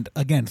environment,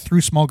 again,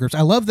 through small groups.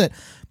 I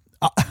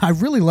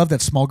really love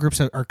that small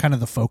groups are kind of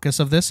the focus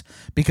of this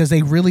because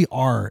they really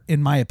are,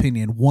 in my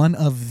opinion, one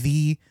of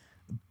the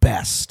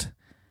best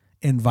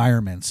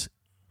environments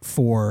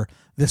for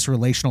this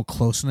relational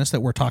closeness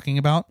that we're talking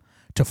about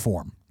to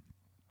form.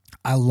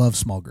 I love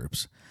small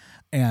groups,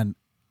 and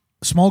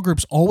small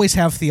groups always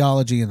have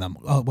theology in them.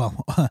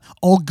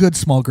 All good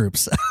small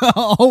groups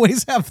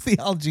always have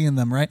theology in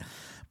them, right?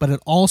 But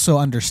it also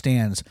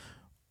understands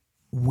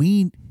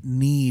we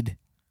need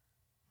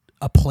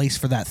a place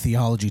for that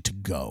theology to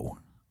go,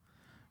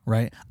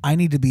 right? I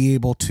need to be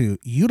able to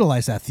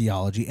utilize that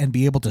theology and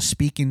be able to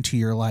speak into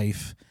your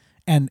life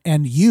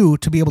and you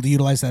to be able to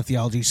utilize that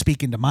theology,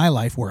 speak into my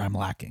life where I'm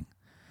lacking,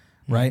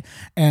 right?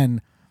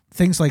 And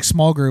things like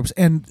small groups,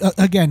 and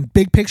again,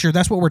 big picture,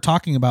 that's what we're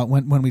talking about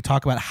when we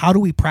talk about how do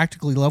we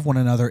practically love one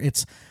another.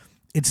 It's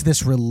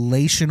this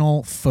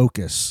relational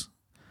focus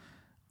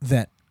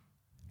that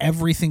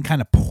everything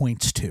kind of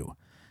points to.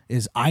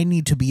 Is I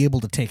need to be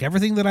able to take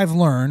everything that I've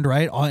learned,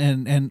 right,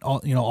 and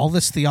all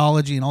this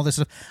theology and all this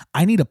stuff.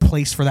 I need a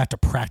place for that to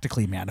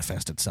practically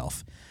manifest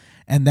itself,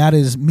 and that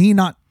is me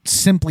not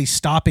simply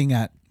stopping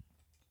at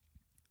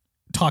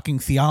talking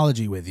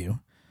theology with you,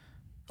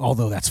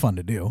 although that's fun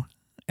to do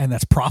and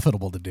that's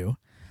profitable to do.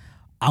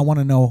 I want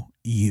to know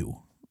you.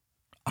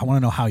 I want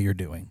to know how you're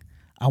doing.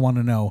 I want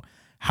to know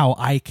how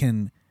I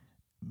can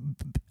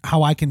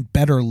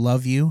better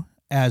love you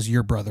as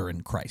your brother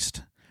in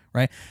Christ,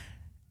 right?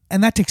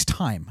 And that takes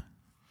time.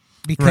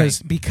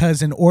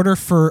 Because in order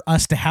for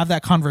us to have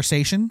that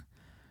conversation,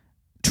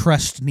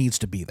 trust needs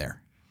to be there.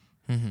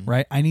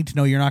 Right? I need to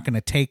know you're not going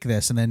to take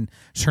this and then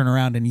turn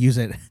around and use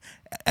it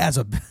as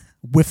a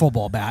wiffle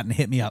ball bat and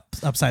hit me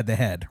upside the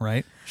head,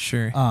 right?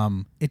 Sure.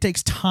 It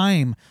takes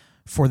time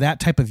for that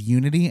type of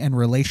unity and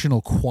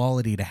relational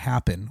quality to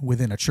happen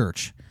within a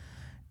church,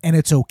 and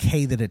it's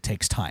okay that it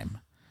takes time,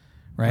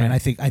 right? And I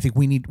think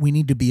we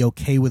need to be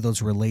okay with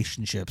those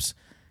relationships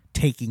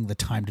taking the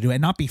time to do it,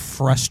 and not be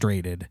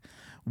frustrated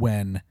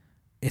when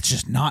it's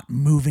just not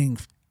moving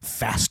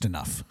fast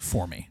enough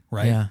for me,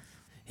 right? Yeah.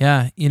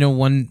 Yeah,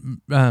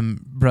 one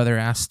brother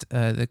asked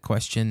the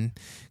question,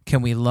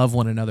 can we love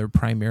one another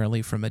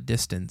primarily from a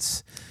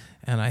distance?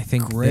 And I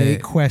think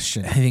great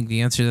question. I think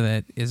the answer to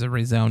that is a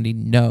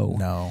resounding no.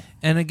 No.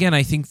 And again,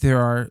 I think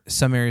there are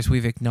some areas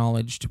we've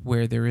acknowledged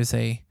where there is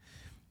a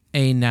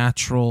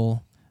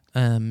natural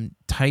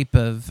type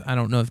of, I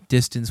don't know if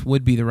distance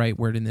would be the right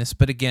word in this,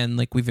 but again,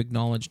 like we've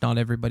acknowledged, not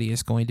everybody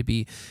is going to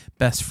be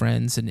best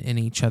friends in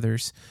each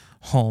other's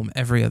home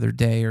every other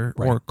day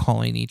or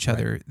calling each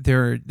other.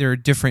 There are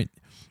different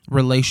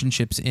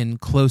relationships in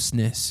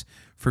closeness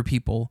for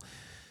people.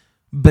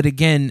 But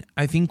again,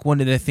 I think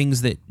one of the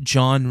things that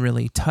John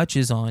really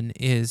touches on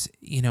is,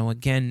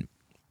 again,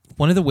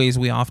 one of the ways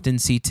we often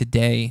see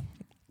today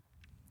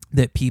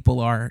that people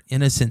are,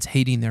 in a sense,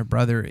 hating their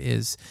brother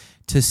is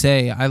to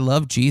say, I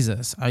love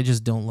Jesus, I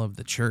just don't love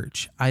the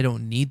church. I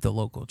don't need the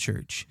local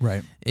church.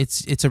 Right.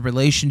 It's a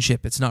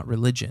relationship, it's not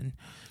religion.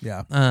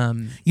 Yeah.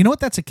 You know what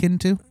that's akin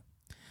to?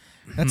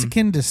 That's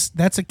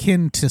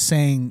akin to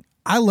saying,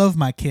 I love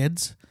my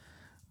kids,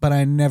 but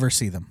I never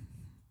see them.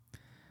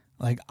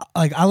 Like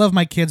I love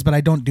my kids, but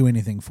I don't do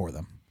anything for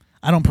them.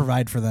 I don't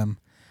provide for them.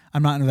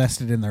 I'm not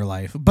invested in their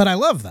life, but I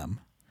love them.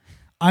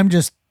 I'm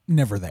just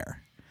never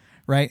there,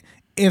 right?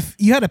 If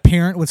you had a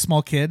parent with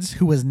small kids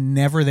who was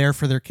never there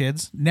for their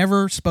kids,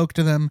 never spoke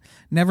to them,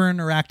 never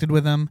interacted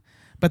with them,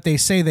 but they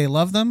say they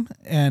love them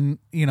and,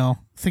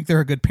 think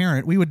they're a good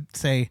parent, we would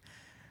say,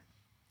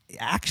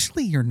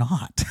 actually, you're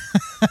not.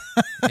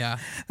 Yeah.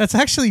 That's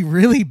actually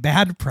really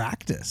bad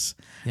practice,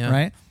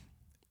 right?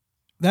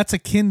 That's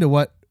akin to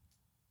what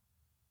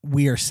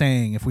we are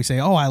saying if we say,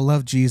 oh, I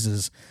love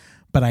Jesus,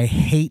 but I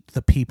hate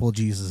the people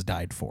Jesus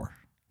died for.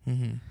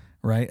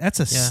 Right?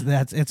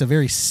 It's a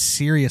very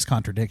serious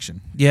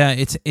contradiction. Yeah,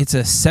 it's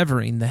a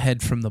severing the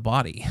head from the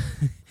body.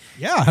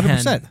 Yeah,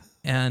 100%.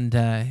 And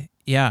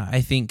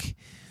I think,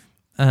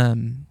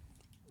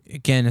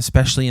 again,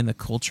 especially in the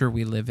culture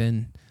we live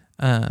in,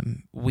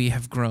 we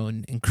have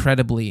grown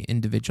incredibly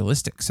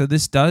individualistic. So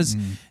this does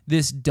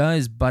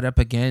butt up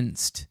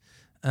against,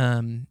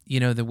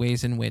 the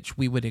ways in which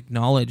we would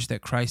acknowledge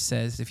that Christ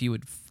says, if you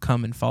would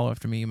come and follow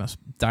after me, you must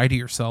die to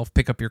yourself,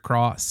 pick up your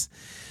cross.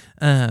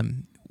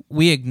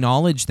 We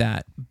acknowledge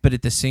that, but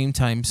at the same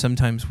time,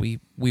 sometimes we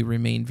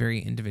remain very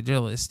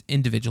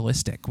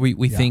individualistic.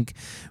 We think,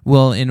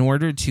 well, in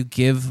order to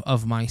give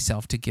of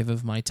myself, to give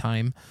of my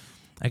time,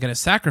 I got to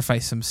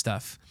sacrifice some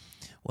stuff.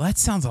 Well, that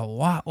sounds a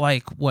lot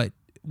like what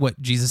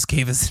Jesus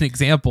gave us an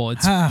example.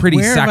 It's pretty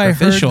where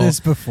sacrificial. Have I heard this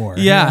before?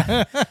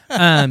 Yeah.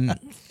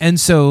 And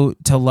so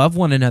to love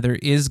one another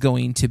is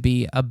going to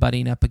be a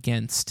butting up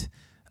against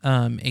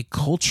a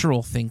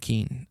cultural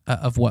thinking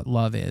of what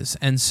love is.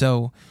 And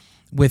so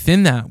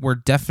within that, we're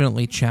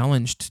definitely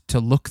challenged to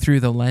look through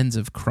the lens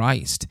of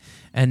Christ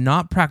and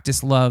not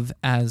practice love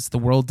as the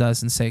world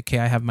does and say, okay,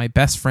 I have my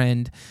best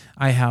friend,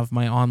 I have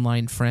my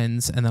online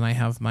friends, and then I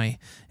have my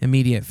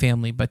immediate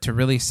family, but to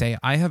really say,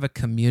 I have a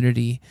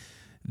community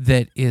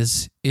that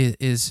is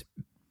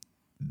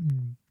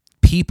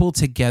people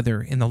together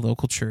in the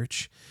local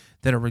church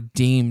that are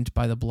redeemed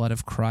by the blood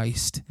of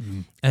Christ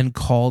and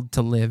called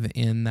to live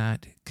in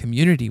that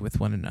community with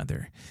one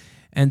another.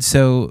 And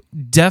so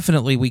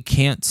definitely we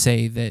can't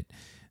say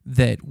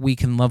that we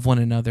can love one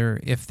another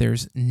if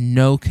there's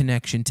no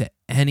connection to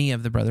any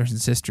of the brothers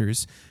and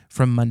sisters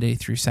from Monday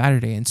through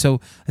Saturday. And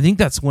so I think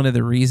that's one of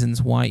the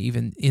reasons why,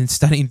 even in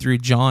studying through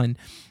John,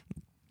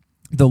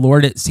 the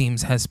Lord, it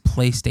seems, has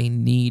placed a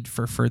need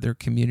for further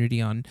community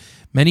on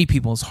many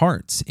people's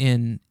hearts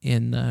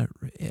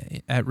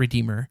at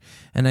Redeemer.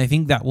 And I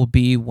think that will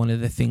be one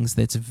of the things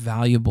that's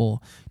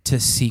valuable to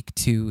seek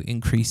to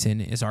increase in,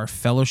 is our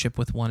fellowship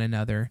with one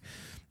another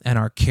and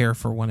our care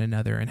for one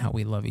another and how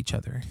we love each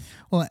other.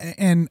 Well,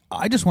 and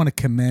I just want to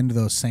commend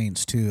those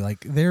saints too.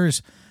 Like,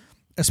 there's,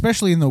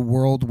 especially in the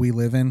world we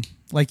live in,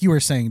 like you were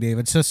saying,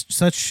 David,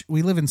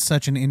 we live in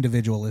such an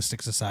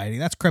individualistic society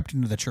that's crept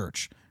into the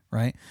church,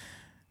 right?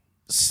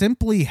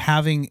 Simply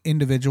having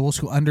individuals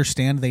who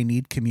understand they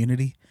need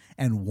community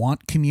and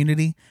want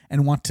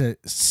to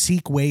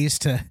seek ways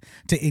to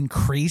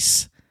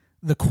increase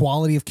the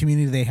quality of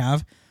community they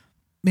have,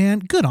 man,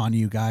 good on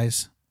you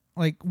guys.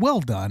 Like,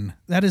 well done.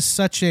 That is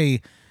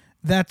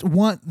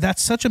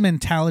that's such a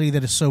mentality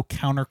that is so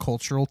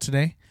countercultural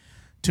today,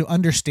 to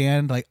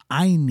understand, like,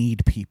 I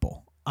need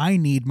people. I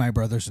need my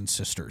brothers and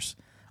sisters.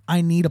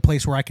 I need a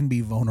place where I can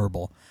be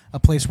vulnerable, a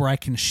place where I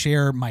can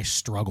share my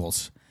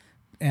struggles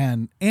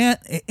and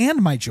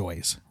my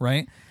joys,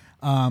 right?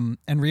 And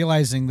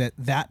realizing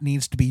that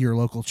needs to be your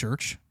local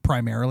church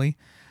primarily.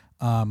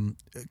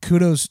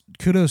 Kudos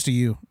to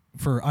you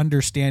for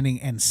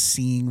understanding and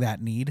seeing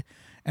that need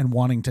and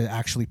wanting to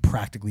actually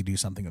practically do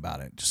something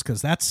about it. Just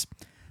because that's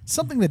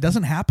something that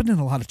doesn't happen in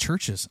a lot of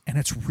churches, and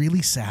it's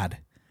really sad.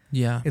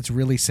 Yeah. It's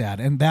really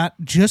sad. And that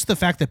just the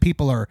fact that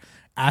people are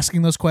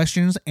asking those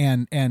questions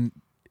and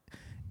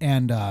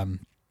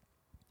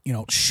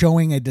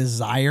showing a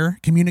desire,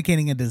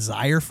 communicating a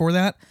desire for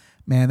that,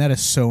 man, that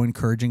is so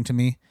encouraging to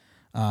me.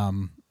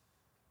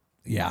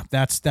 Yeah,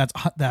 that's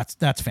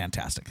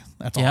fantastic.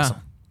 That's awesome.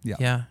 Yeah.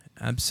 Yeah,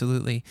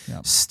 absolutely.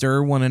 Yeah.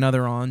 Stir one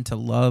another on to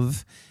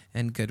love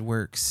and good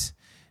works.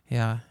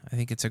 Yeah, I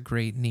think it's a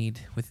great need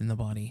within the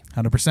body.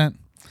 100%.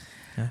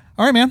 Yeah.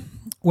 All right, man.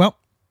 Well,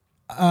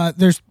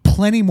 there's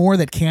plenty more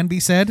that can be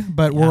said,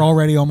 but we're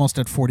already almost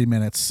at 40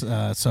 minutes.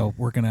 So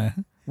we're gonna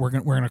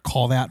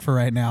call that for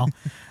right now.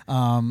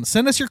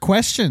 Send us your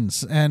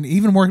questions, and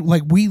even more,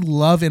 like, we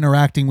love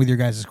interacting with your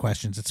guys'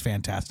 questions. It's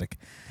fantastic.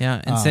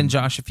 Yeah, and send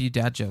Josh a few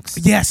dad jokes.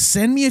 Yes,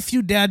 send me a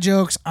few dad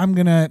jokes. I'm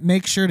gonna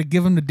make sure to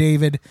give them to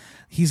David.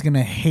 He's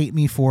gonna hate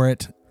me for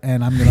it,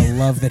 and I'm gonna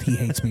love that he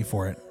hates me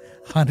for it.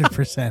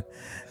 100%.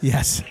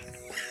 Yes.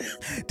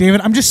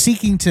 David, I'm just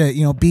seeking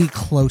to, be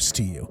close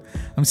to you.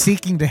 I'm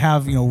seeking to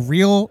have,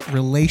 real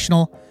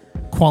relational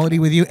quality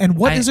with you. And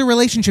what is a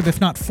relationship if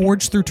not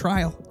forged through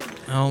trial?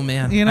 Oh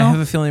man, I have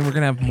a feeling we're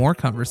gonna have more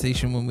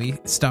conversation when we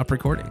stop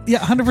recording. Yeah,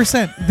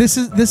 100%. This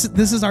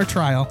is our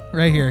trial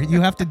right here.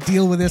 You have to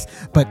deal with this,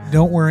 but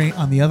don't worry.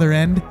 On the other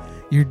end,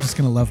 you're just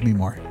gonna love me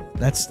more.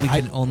 We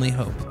can only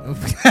hope.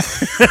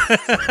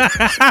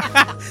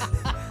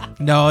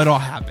 No, it'll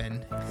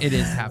happen. It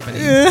is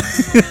happening.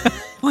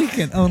 We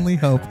can only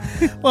hope.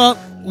 Well,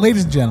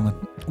 ladies and gentlemen,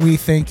 we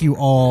thank you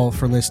all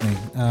for listening.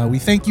 We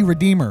thank you,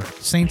 Redeemer,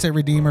 Saints at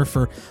Redeemer,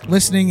 for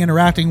listening,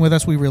 interacting with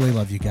us. We really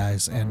love you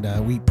guys.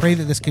 And we pray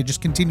that this kid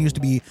just continues to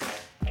be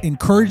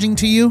encouraging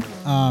to you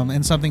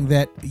and something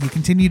that you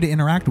continue to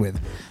interact with.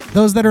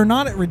 Those that are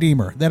not at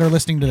Redeemer, that are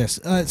listening to this,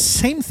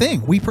 same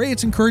thing. We pray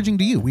it's encouraging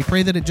to you. We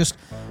pray that it just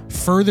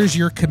furthers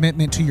your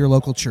commitment to your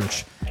local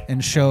church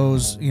and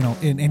shows,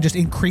 and just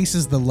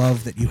increases the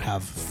love that you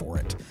have for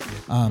it.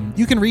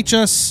 You can reach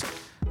us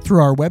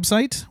through our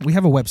website. We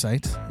have a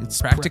website.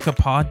 It's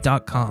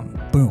practicapod.com.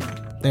 Boom.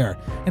 There.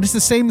 And it's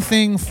the same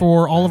thing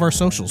for all of our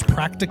socials.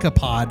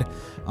 Practicapod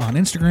on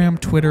Instagram,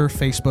 Twitter,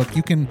 Facebook.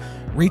 You can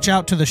reach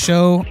out to the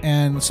show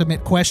and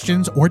submit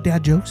questions or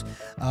dad jokes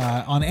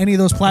on any of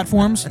those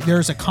platforms.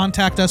 There's a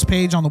contact us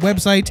page on the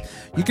website.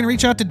 You can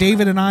reach out to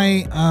David and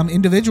I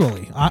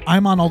individually.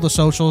 I'm on all the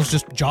socials,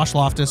 just Josh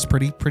Loftus,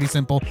 pretty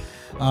simple.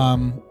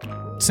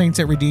 Saints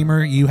at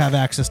Redeemer, you have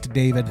access to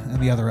David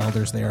and the other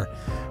elders there.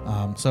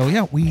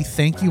 We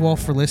thank you all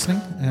for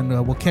listening, and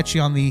we'll catch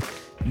you on the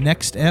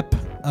next ep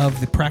of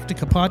the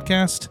Practica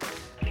podcast.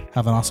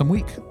 Have an awesome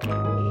week.